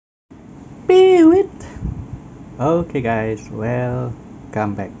happy with. Okay guys,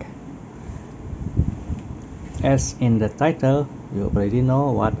 welcome back. As in the title, you already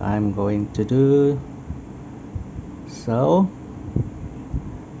know what I'm going to do. So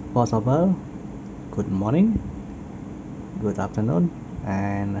first of all, good morning, good afternoon,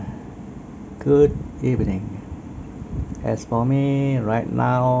 and good evening. As for me, right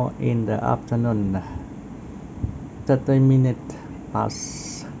now in the afternoon, 30 minutes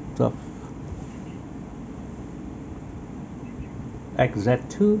past 12.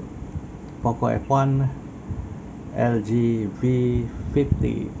 XZ2, Poco F1, LG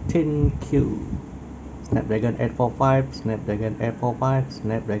V50, ThinQ, Snapdragon 845, Snapdragon 845,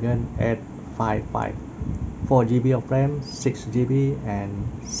 Snapdragon 855, 4GB of RAM, 6GB and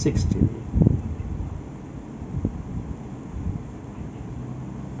 6GB.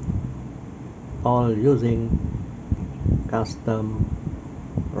 All using custom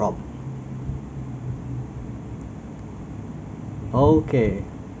ROM. Okay,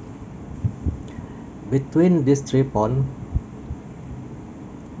 between these three phones,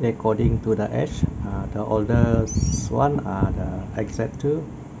 according to the age, the oldest one are the XZ2,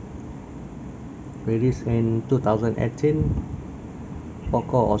 released in 2018,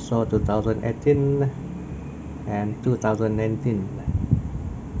 Poco also 2018 and 2019.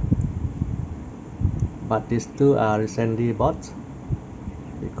 But these two are recently bought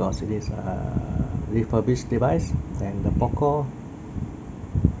because it is a refurbished device, and the Poco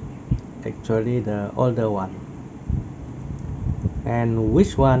actually the older one. And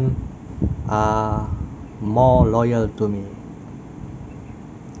which one are more loyal to me?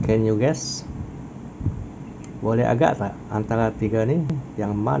 Can you guess? Boleh agak tak antara tiga ni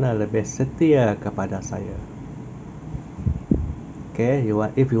yang mana lebih setia kepada saya? Okay,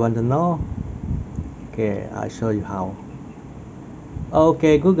 if you want to know, okay, I'll show you how.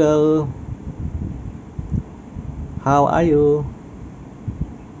 Okay, Google, how are you?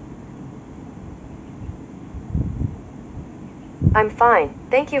 I'm fine,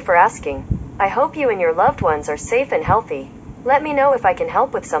 thank you for asking. I hope you and your loved ones are safe and healthy. Let me know if I can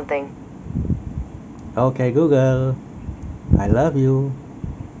help with something. Okay, Google, I love you.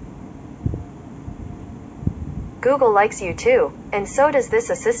 Google likes you too, and so does this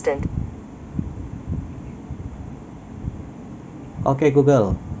assistant. Okay,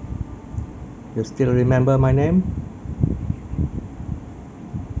 Google, you still remember my name?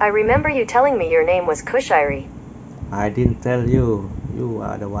 I remember you telling me your name was Kushairi. I didn't tell you. You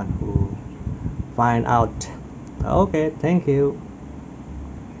are the one who find out. Okay, thank you.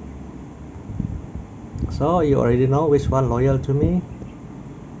 So you already know which one loyal to me?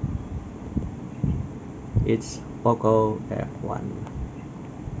 It's Poco F1.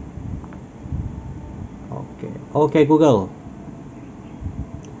 Okay, Google,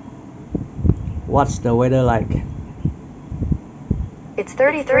 what's the weather like? It's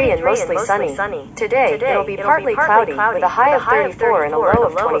 33 and mostly sunny. Today, it'll be partly cloudy with a high of 34 and a low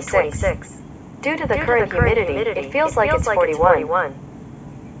of 26. Due to the current humidity, it feels like it's 41.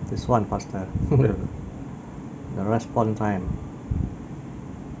 This one faster. The response time.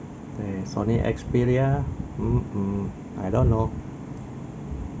 The Sony Xperia. I don't know.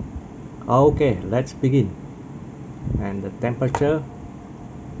 Okay, let's begin. And the temperature.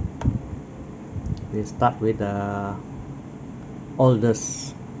 We start with the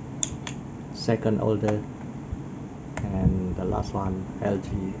oldest, second older, and the last one,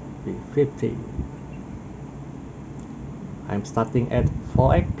 LG V50. I'm starting at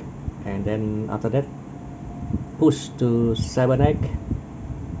 4x, and then after that push to 7x.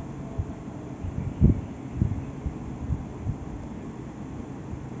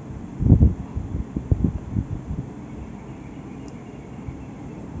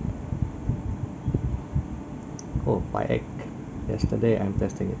 Oh, 5x. Yesterday I'm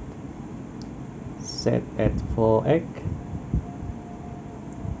testing it. Set at 4x,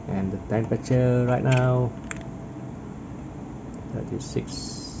 and the temperature right now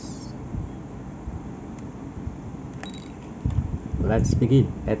 36. Let's begin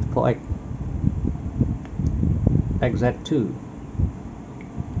at 4x. XZ2,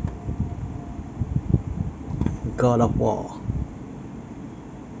 God of War.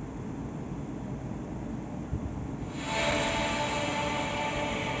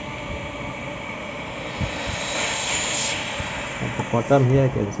 At the bottom here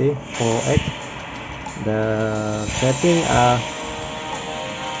you can see 4x. The setting are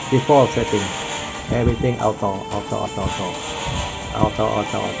default setting. Everything auto.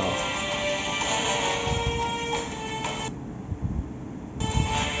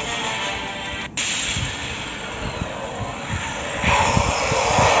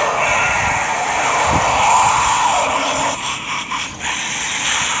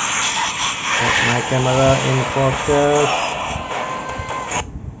 camera in focus.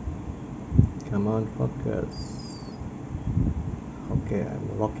 Come on, focus. Okay, I'm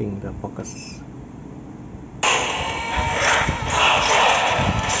locking the focus.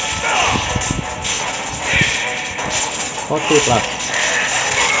 +40, 50 lah.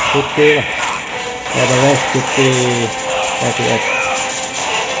 Average 50 FPS.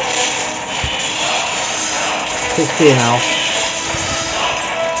 60 now.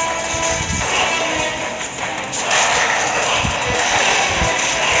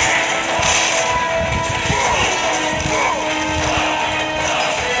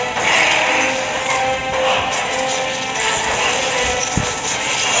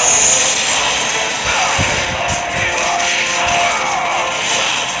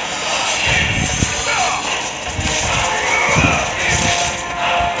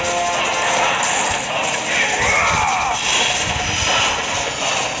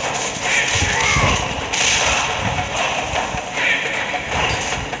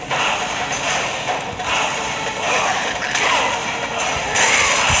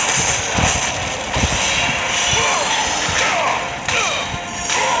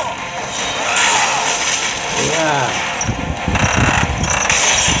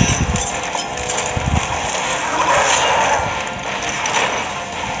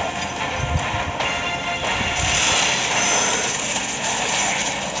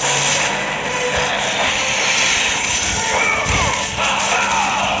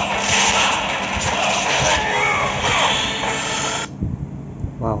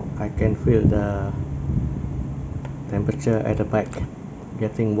 Wow, I can feel the temperature at the back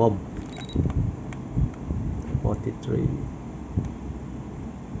getting warm. 43.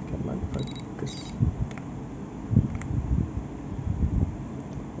 Come on, focus.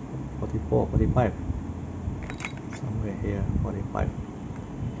 44, 45. Somewhere here, 45.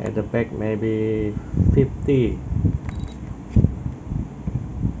 At the back, maybe 50.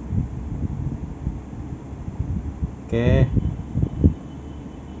 Okay.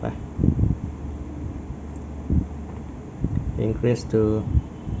 Increase to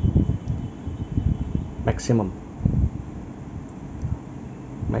maximum.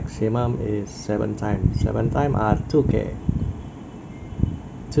 Maximum is 7 times. 7 times are 2K.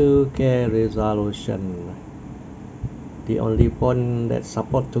 2K resolution. The only phone that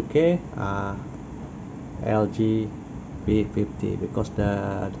support 2K are LG V50 because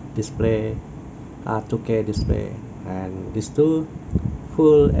the display are 2K display, and these two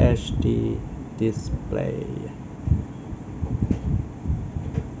full HD display.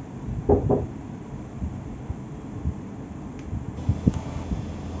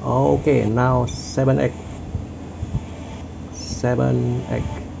 Okay, now 7x. 7x.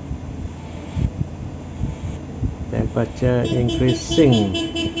 Temperature increasing.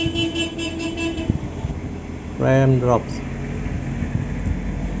 Frame drops.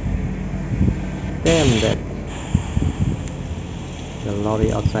 Damn that. The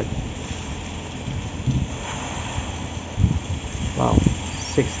lorry outside. Wow,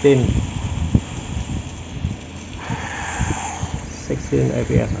 16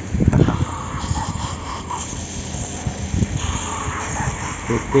 FPS.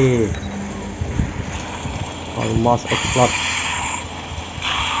 50. Almost explode.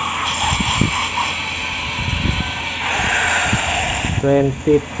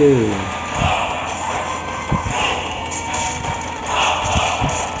 22.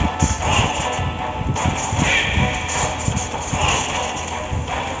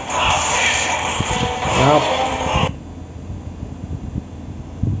 Nope.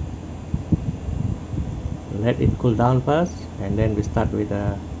 Let it cool down first, and then we start with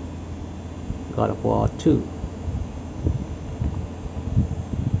the God of War 2.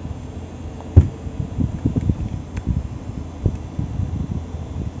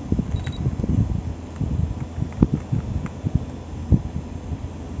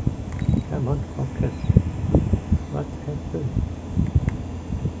 Come on, focus. What happened?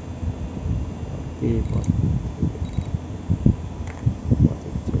 Okay, 43.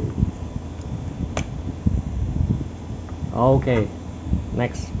 Okay,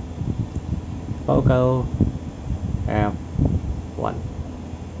 next. Poco F1.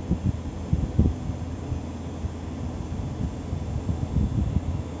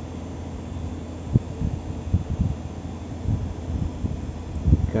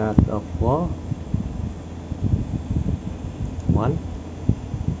 God of War 1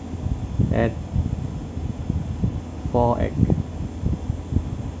 at 4x.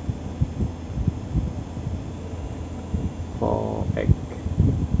 4x.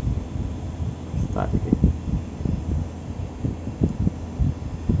 Start again.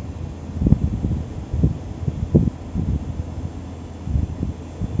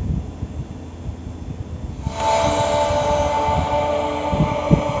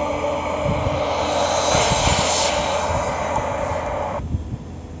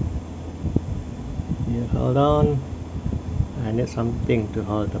 You hold on. I need something to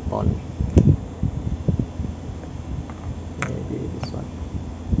hold the pond. Maybe this one.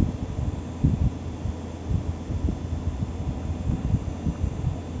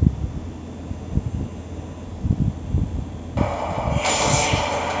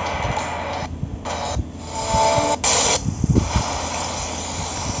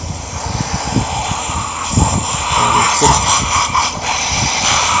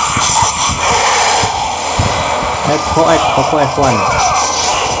 Poco F1.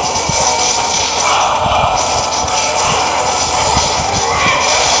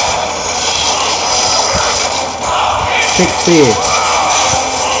 60.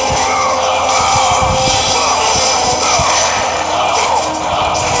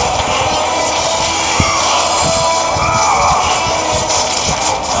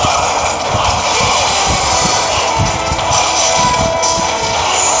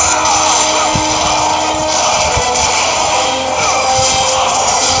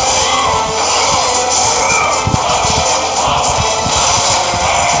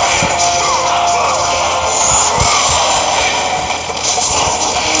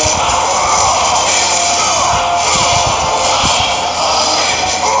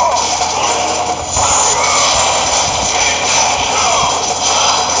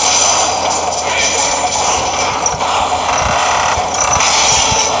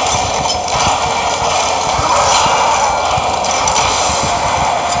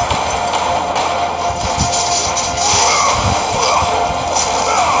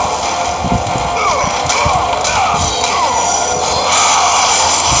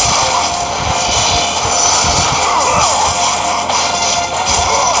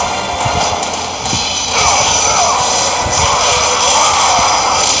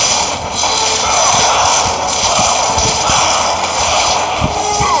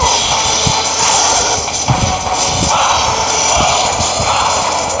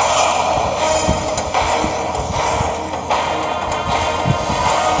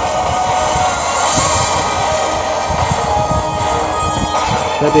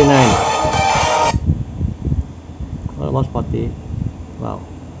 Almost 40. Wow,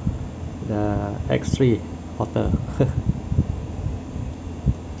 the X3 hotter.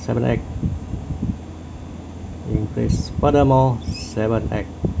 7x increase, furthermore 7x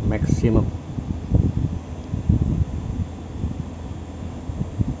maximum.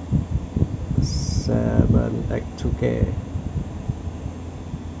 Seven x 2K.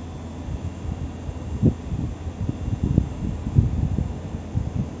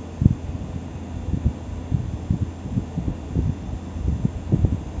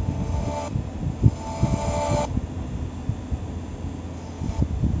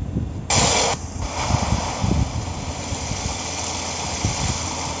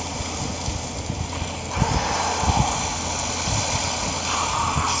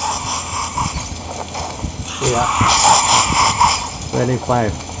 Yeah,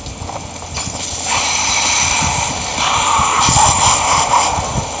 25.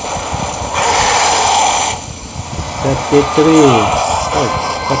 Oh,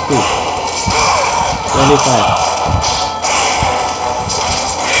 30. 25.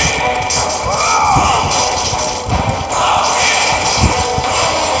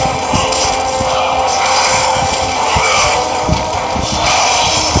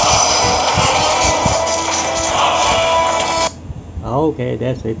 Okay,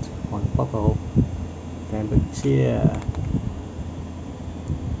 that's it on Poco. Temperature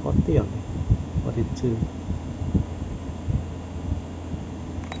 40 or 42.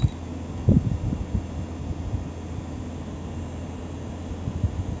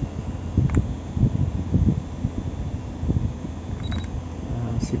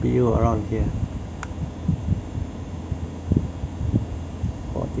 CPU around here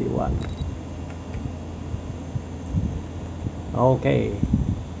 41. Okay,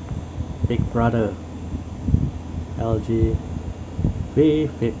 big brother LG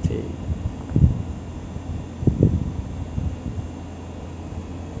V50.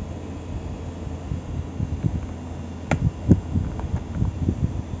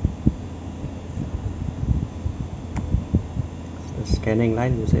 The scanning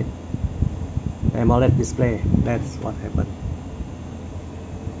line, you see, AMOLED display. That's what happened.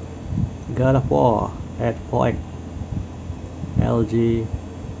 God of War at 4x LG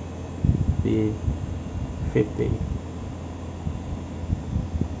V50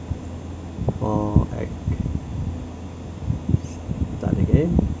 4x. Start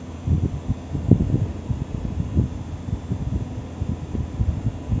again.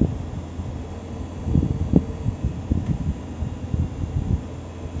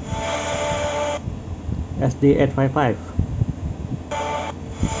 SD855.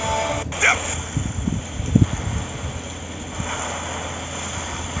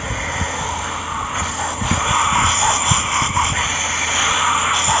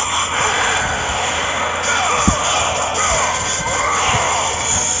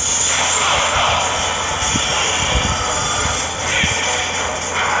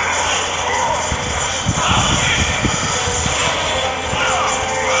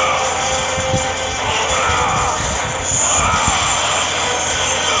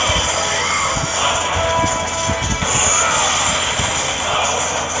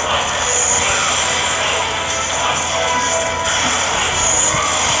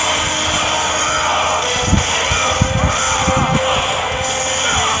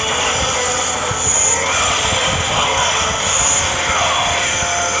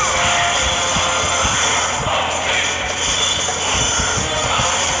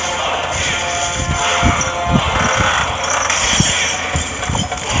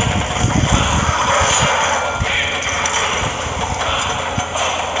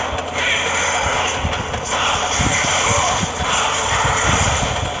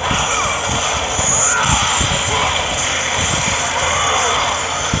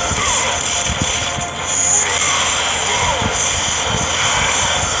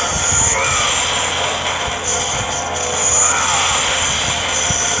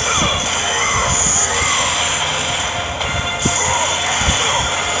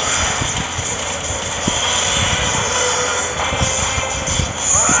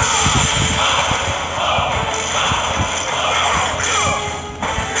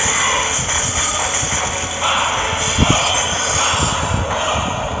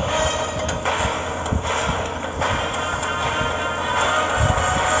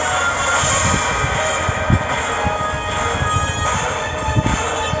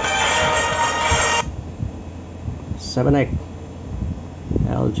 V7X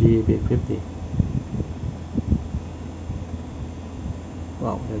LG V50.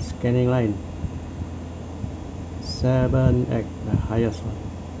 Wow, the scanning line. 7X, the highest one.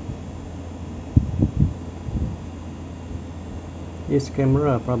 This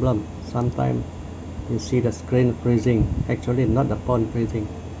camera problem. Sometimes you see the screen freezing. Actually, not the phone freezing.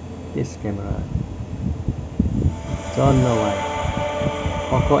 This camera. Don't know why.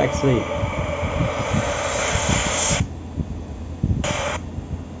 Poco X3.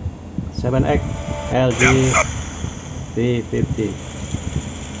 7X LG V50.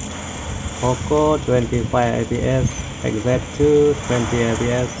 Poco 25 fps, XZ2 20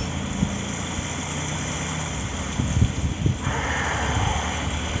 fps.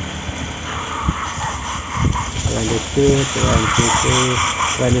 (22, 23,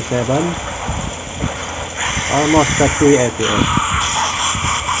 27), almost 30 fps.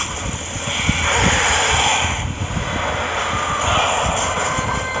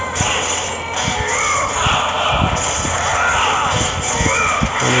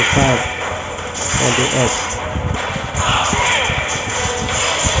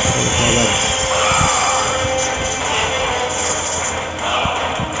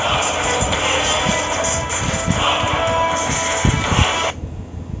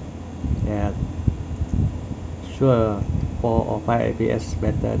 Yeah, sure, 4 or 5 fps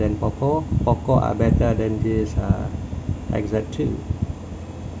better than Poco. Poco are better than this XZ2.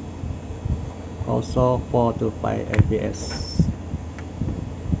 Also 4 to 5 fps.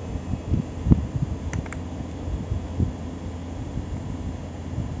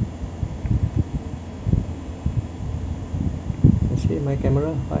 See my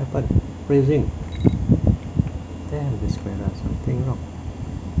camera, iPad freezing. Damn, this camera, something wrong.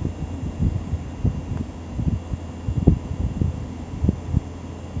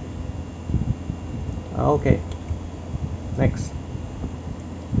 Okay, next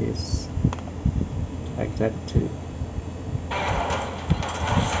is XZ2.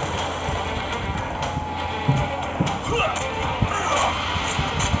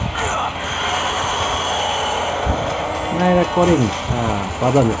 My recording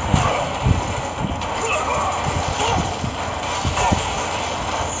problem with that.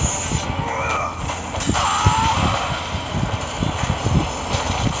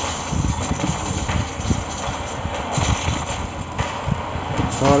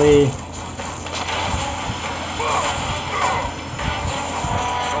 Sorry.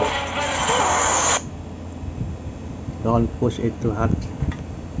 Don't push it too hard,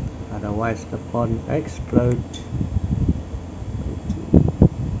 otherwise the phone explode.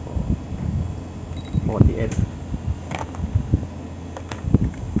 48.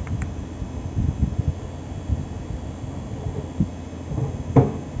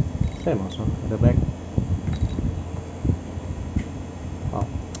 Same also at the back.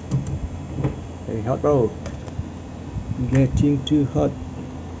 hot, bro. Getting too hot.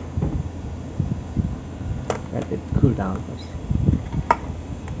 Let it cool down first.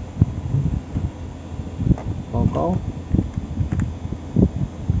 Poco.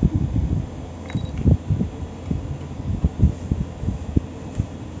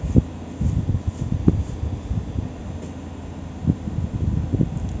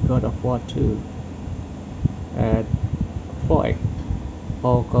 God of War 2 at 4X.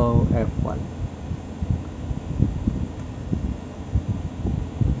 Poco F1.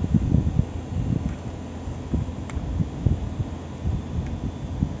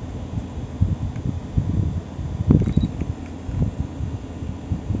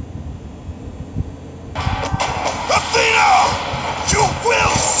 You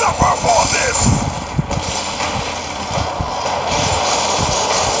will suffer for this!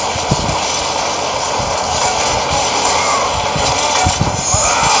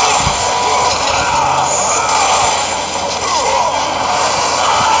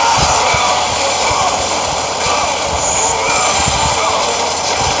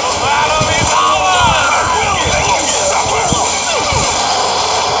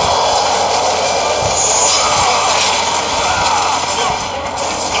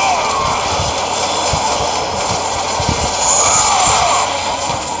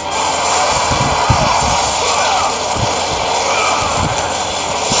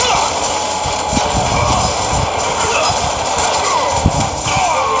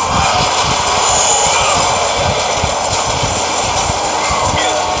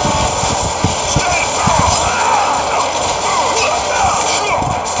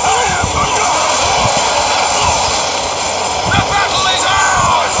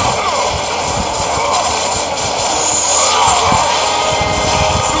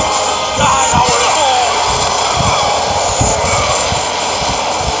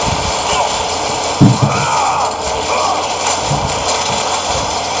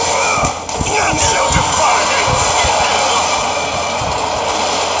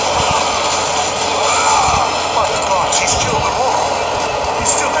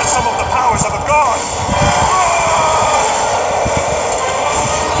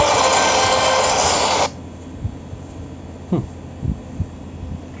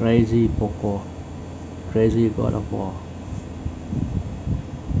 Crazy Poco. Crazy God of War.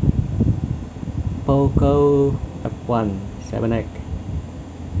 Poco F1 7X.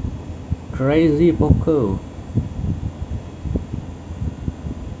 Crazy Poco.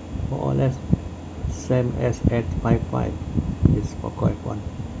 More or less same as H55 is Poco F1.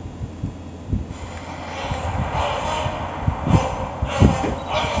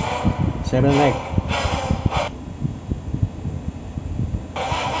 Seven leg.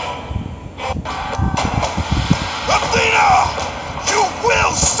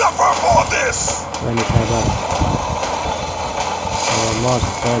 Suffer for this! 27. Almost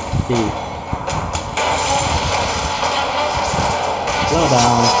 30. Slow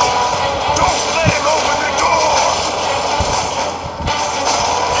down. Don't let him open the door!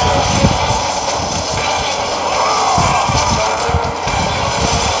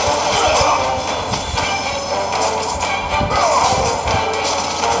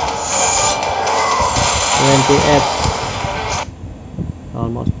 28.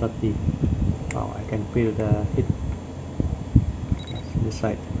 Almost 30. Wow, I can feel the heat. That's this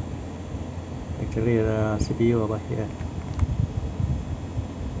side. Actually, the CPU over here.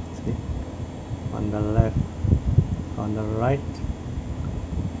 See, on the left, on the right.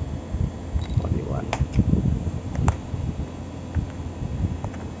 41.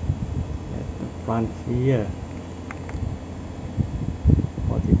 At the front here.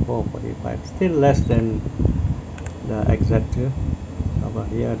 44, 45. Still less than the XZ2. Over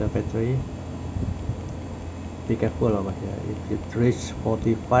here the battery, be careful over here. If it reach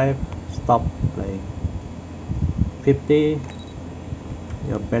 45, stop playing. 50,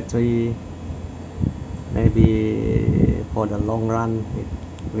 your battery maybe for the long run it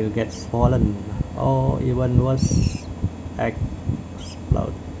will get swollen or even worse,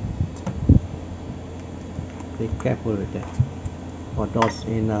 explode. Be careful with that. For those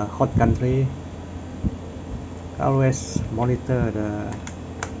in a hot country, always monitor the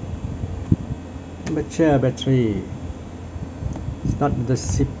mature battery. It's not the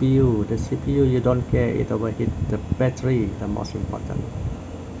CPU. The CPU you don't care, it overheat. The battery, the most important.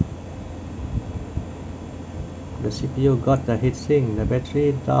 The CPU got the heatsink, the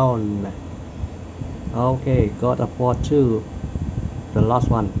battery down. Okay, God of War 2, the last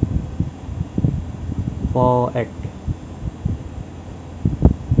one. 4X.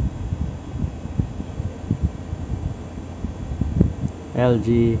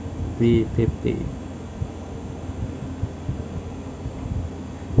 LG V50.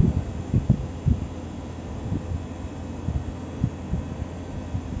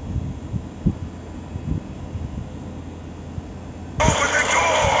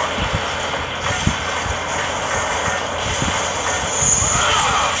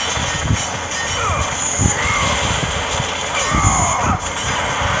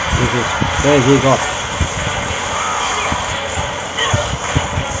 Crazy God.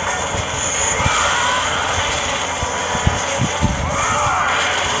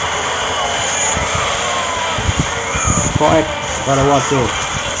 Correct, gotta watch it.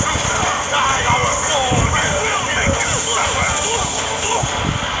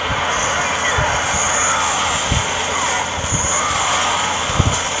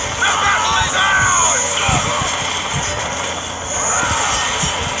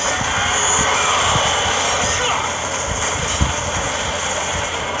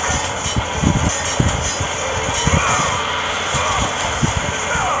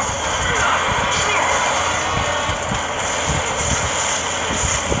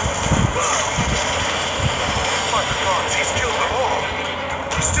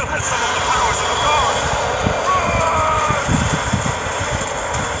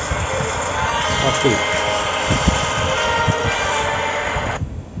 Copy.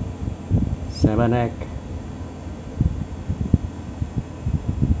 7X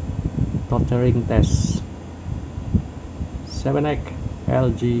Tottering Test. 7X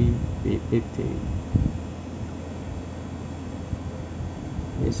LG V50.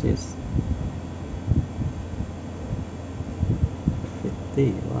 This is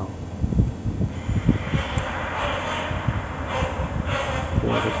 50. Wow.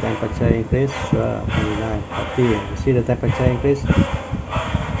 The temperature increase, sure, 29, 40. You see the temperature increase? 36,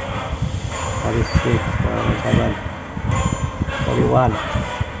 47, 41.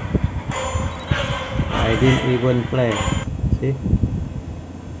 I didn't even play. See?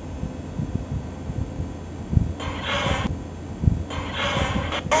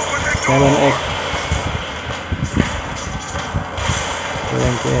 Seven X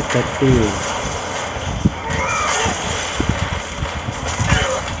 28, 30.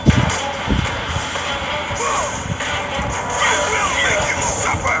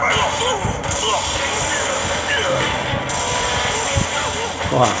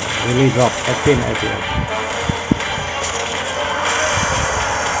 Wow, really dropped 13 FPS.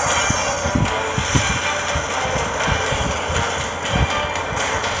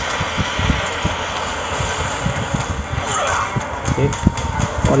 Okay,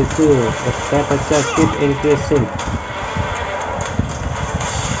 42, the temperature keep increasing.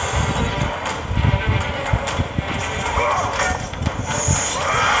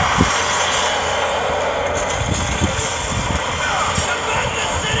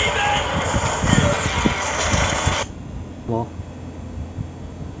 More.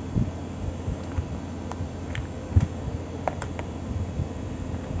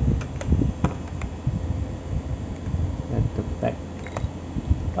 At the back.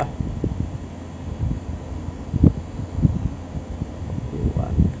 Ah.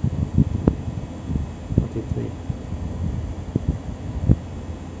 41, 43.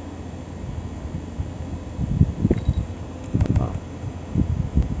 Oh.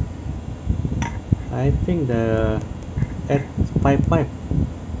 I think the 855,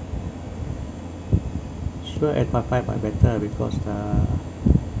 sure 855 are better because the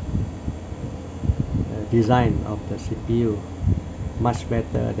design of the CPU much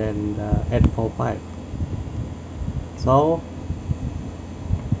better than the 845. So,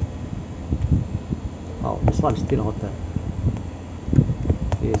 oh, this one is still hotter.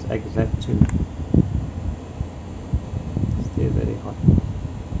 This is XZ2, still very hot.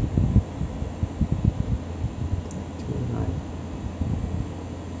 29.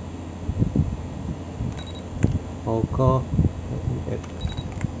 Poco 38.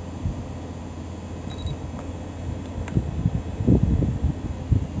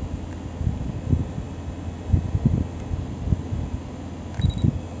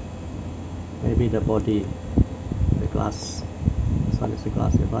 Maybe the body, the glass. This one is a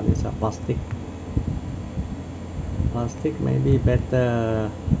glass, this one is a plastic. Plastic may be better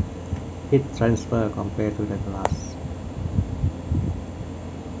heat transfer compared to the glass.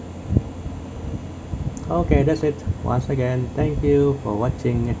 Okay, that's it. Once again, thank you for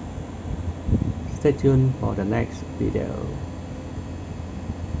watching. Stay tuned for the next video.